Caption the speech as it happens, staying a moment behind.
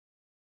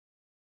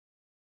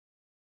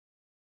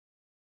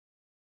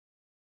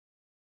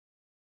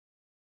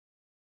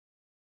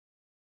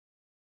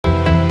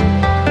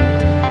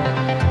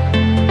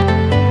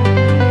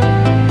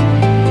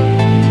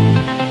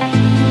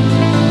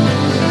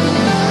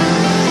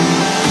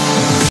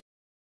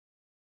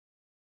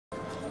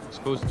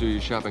Supposed to do your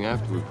shopping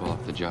after we pull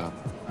off the job.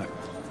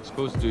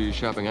 Supposed to do your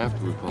shopping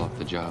after we pull off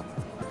the job.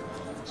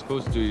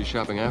 Supposed to do your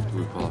shopping after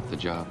we pull off the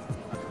job.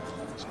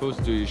 Supposed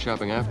to do your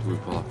shopping after we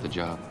pull off the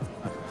job.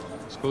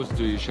 Supposed to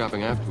do your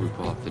shopping after we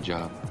pull off the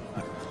job.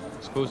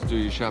 Supposed to do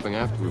your shopping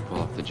after we pull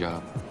off the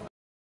job.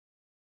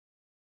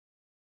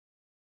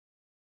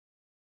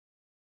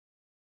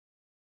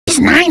 He's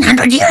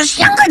 900 years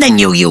younger than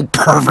you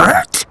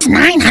pervert. He's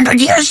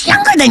 900 years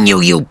younger than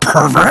you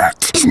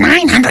pervert. He's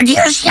 900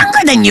 years younger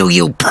than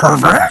you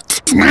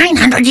pervert. He's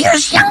 900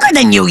 years younger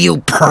than you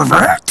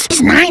pervert.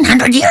 He's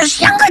 900 years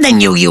younger than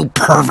you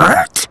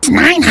pervert. He's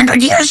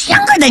 900 years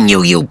younger than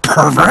you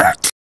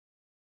pervert.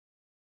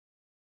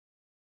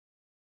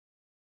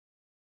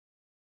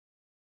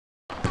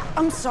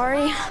 I'm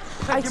sorry.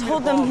 I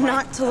told them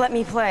not to let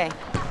me play.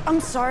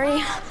 I'm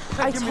sorry.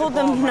 I told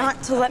them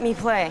not to let me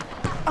play.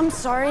 I'm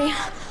sorry.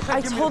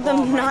 I told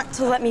them not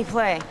to let me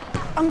play.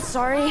 I'm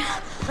sorry.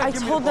 I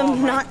told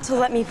them not to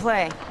let me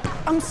play.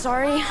 I'm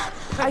sorry.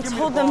 I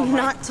told them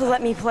not to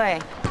let me play.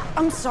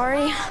 I'm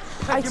sorry.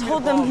 I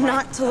told them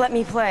not to let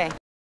me play.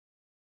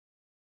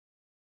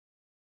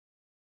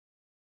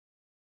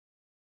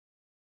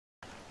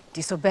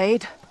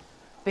 Disobeyed,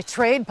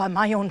 betrayed by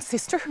my own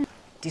sister.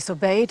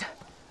 Disobeyed,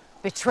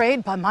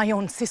 betrayed by my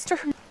own sister.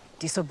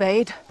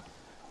 Disobeyed,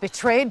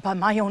 betrayed by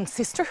my own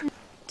sister.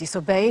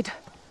 Disobeyed,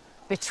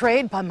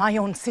 betrayed by my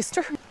own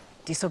sister.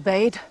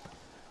 Disobeyed,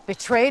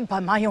 betrayed by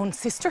my own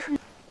sister.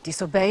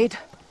 Disobeyed,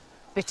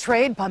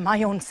 betrayed by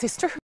my own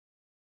sister.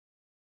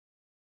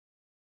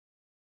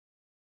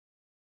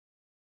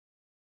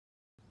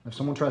 If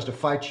someone tries to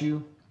fight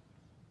you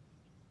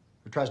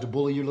or tries to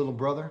bully your little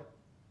brother,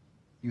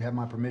 you have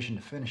my permission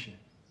to finish it.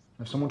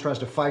 If someone tries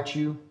to fight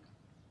you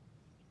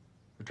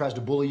or tries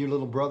to bully your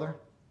little brother,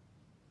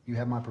 you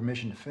have my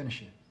permission to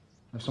finish it.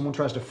 If someone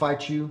tries to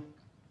fight you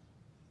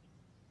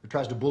or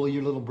tries to bully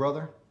your little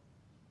brother,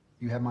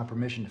 you have my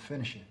permission to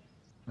finish it.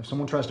 If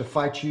someone tries to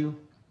fight you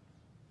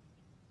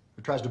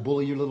or tries to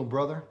bully your little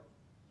brother,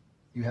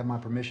 you have my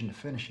permission to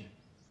finish it.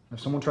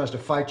 If someone tries to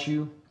fight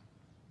you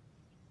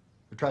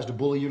or tries to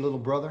bully your little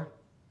brother,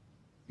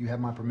 you have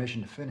my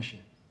permission to finish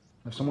it.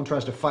 If someone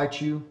tries to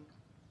fight you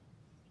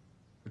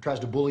or tries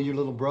to bully your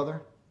little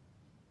brother,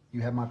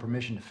 you have my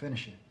permission to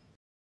finish it.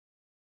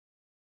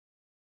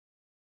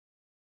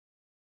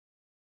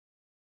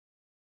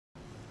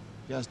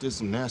 You guys did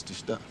some nasty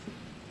stuff.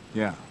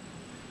 Yeah.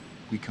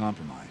 We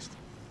compromised.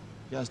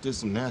 You guys did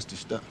some nasty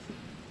stuff.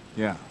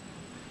 Yeah.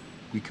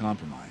 We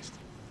compromised.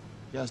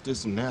 You guys did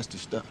some nasty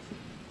stuff.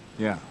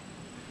 Yeah.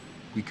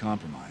 We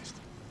compromised.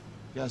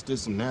 You guys did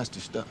some nasty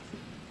stuff.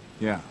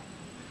 Yeah.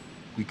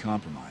 We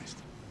compromised.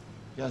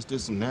 You guys did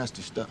some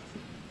nasty stuff.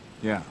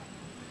 Yeah.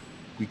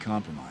 We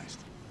compromised.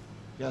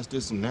 You guys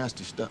did some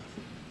nasty stuff.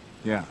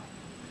 Yeah.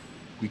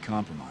 We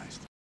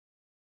compromised.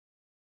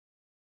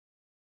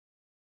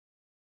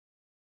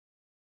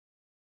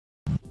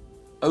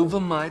 Over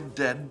my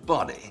dead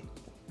body.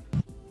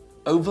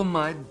 Over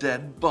my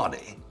dead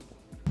body.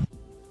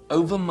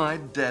 Over my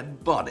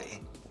dead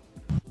body.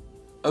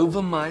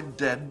 Over my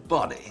dead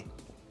body.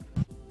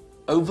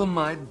 Over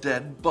my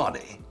dead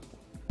body.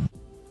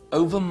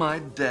 Over my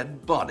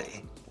dead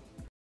body.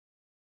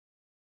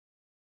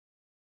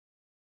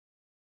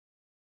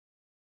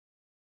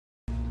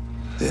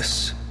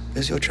 This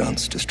is your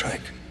chance to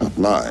strike. Not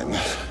mine,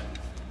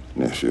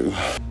 nephew.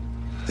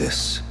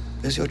 This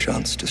is your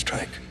chance to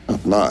strike.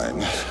 Not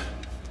mine,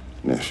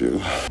 nephew.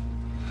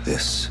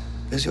 This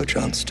is your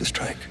chance to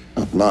strike.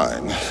 Not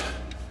mine,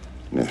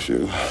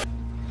 nephew.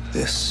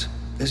 This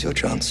is your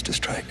chance to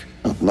strike.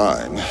 Not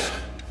mine,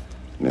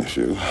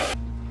 nephew.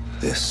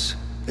 This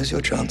is your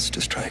chance to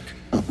strike.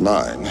 Not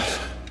mine,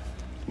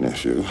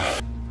 nephew.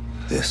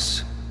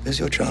 This is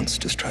your chance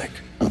to strike.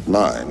 Not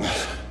mine,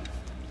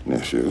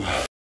 nephew.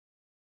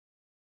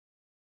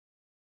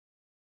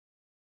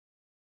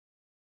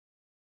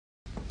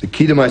 The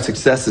key to my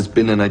success has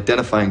been in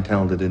identifying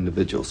talented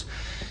individuals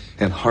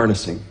and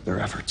harnessing their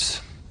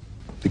efforts.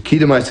 The key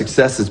to my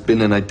success has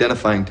been in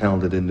identifying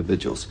talented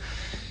individuals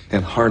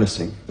and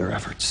harnessing their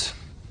efforts.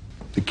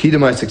 The key to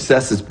my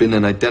success has been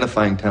in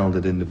identifying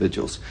talented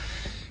individuals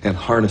and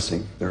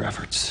harnessing their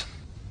efforts.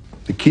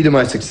 The key to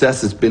my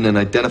success has been in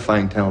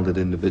identifying talented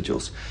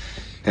individuals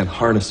and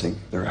harnessing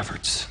their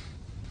efforts.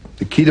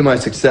 The key to my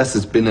success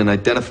has been in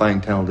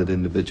identifying talented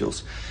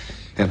individuals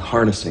and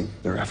harnessing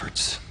their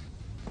efforts.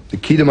 The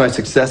key to my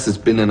success has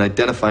been in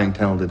identifying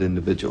talented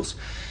individuals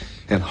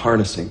and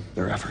harnessing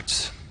their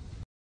efforts.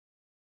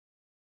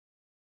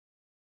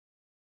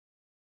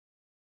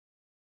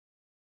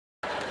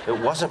 It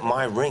wasn't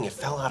my ring. It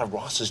fell out of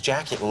Ross's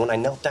jacket, and when I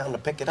knelt down to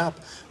pick it up,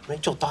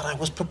 Rachel thought I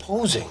was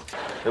proposing.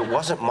 It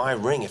wasn't my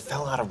ring. It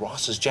fell out of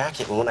Ross's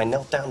jacket, and when I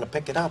knelt down to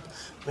pick it up,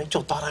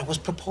 Rachel thought I was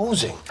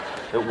proposing.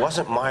 It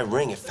wasn't my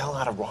ring. It fell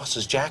out of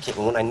Ross's jacket,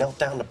 and when I knelt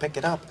down to pick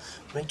it up,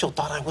 Rachel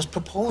thought I was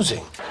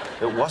proposing.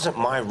 It wasn't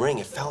my ring.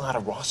 It fell out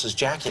of Ross's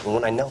jacket, and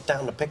when I knelt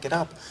down to pick it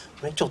up,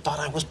 Rachel thought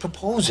I was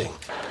proposing.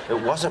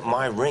 It wasn't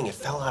my ring. It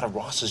fell out of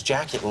Ross's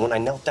jacket, and when I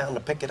knelt down to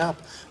pick it up,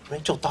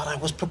 Rachel thought I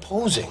was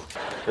proposing.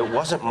 It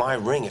wasn't my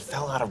ring. It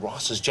fell out of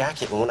Ross's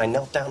jacket, and when I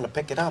knelt down to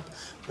pick it up,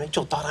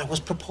 Rachel thought I was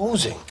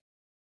proposing.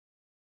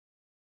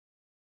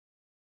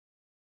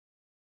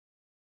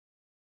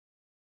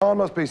 All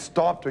must be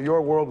stopped or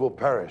your world will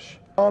perish.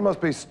 All must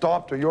be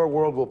stopped or your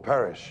world will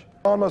perish.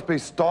 All must be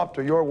stopped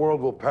or your world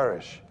will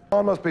perish.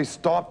 All must be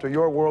stopped or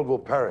your world will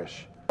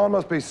perish. All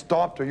must be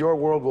stopped or your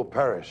world will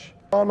perish.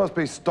 All must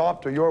be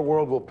stopped or your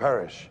world will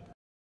perish.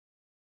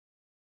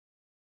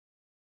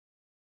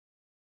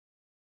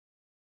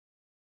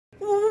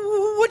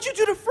 What'd you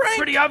do to Frank?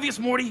 Pretty obvious,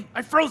 Morty.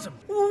 I froze him.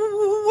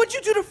 What'd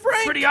you do to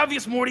Frank? Pretty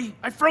obvious, Morty.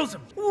 I froze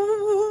him.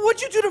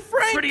 What'd you do to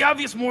Frank? Pretty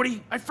obvious,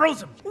 Morty. I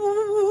froze him.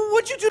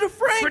 What'd you do to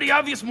Frank? Pretty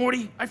obvious,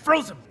 Morty. I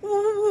froze him.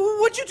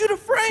 What'd you do to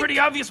Frank? Pretty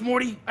obvious,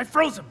 Morty. I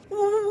froze him.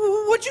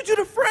 What'd you do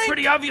to Frank?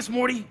 Pretty obvious,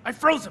 Morty. I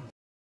froze him.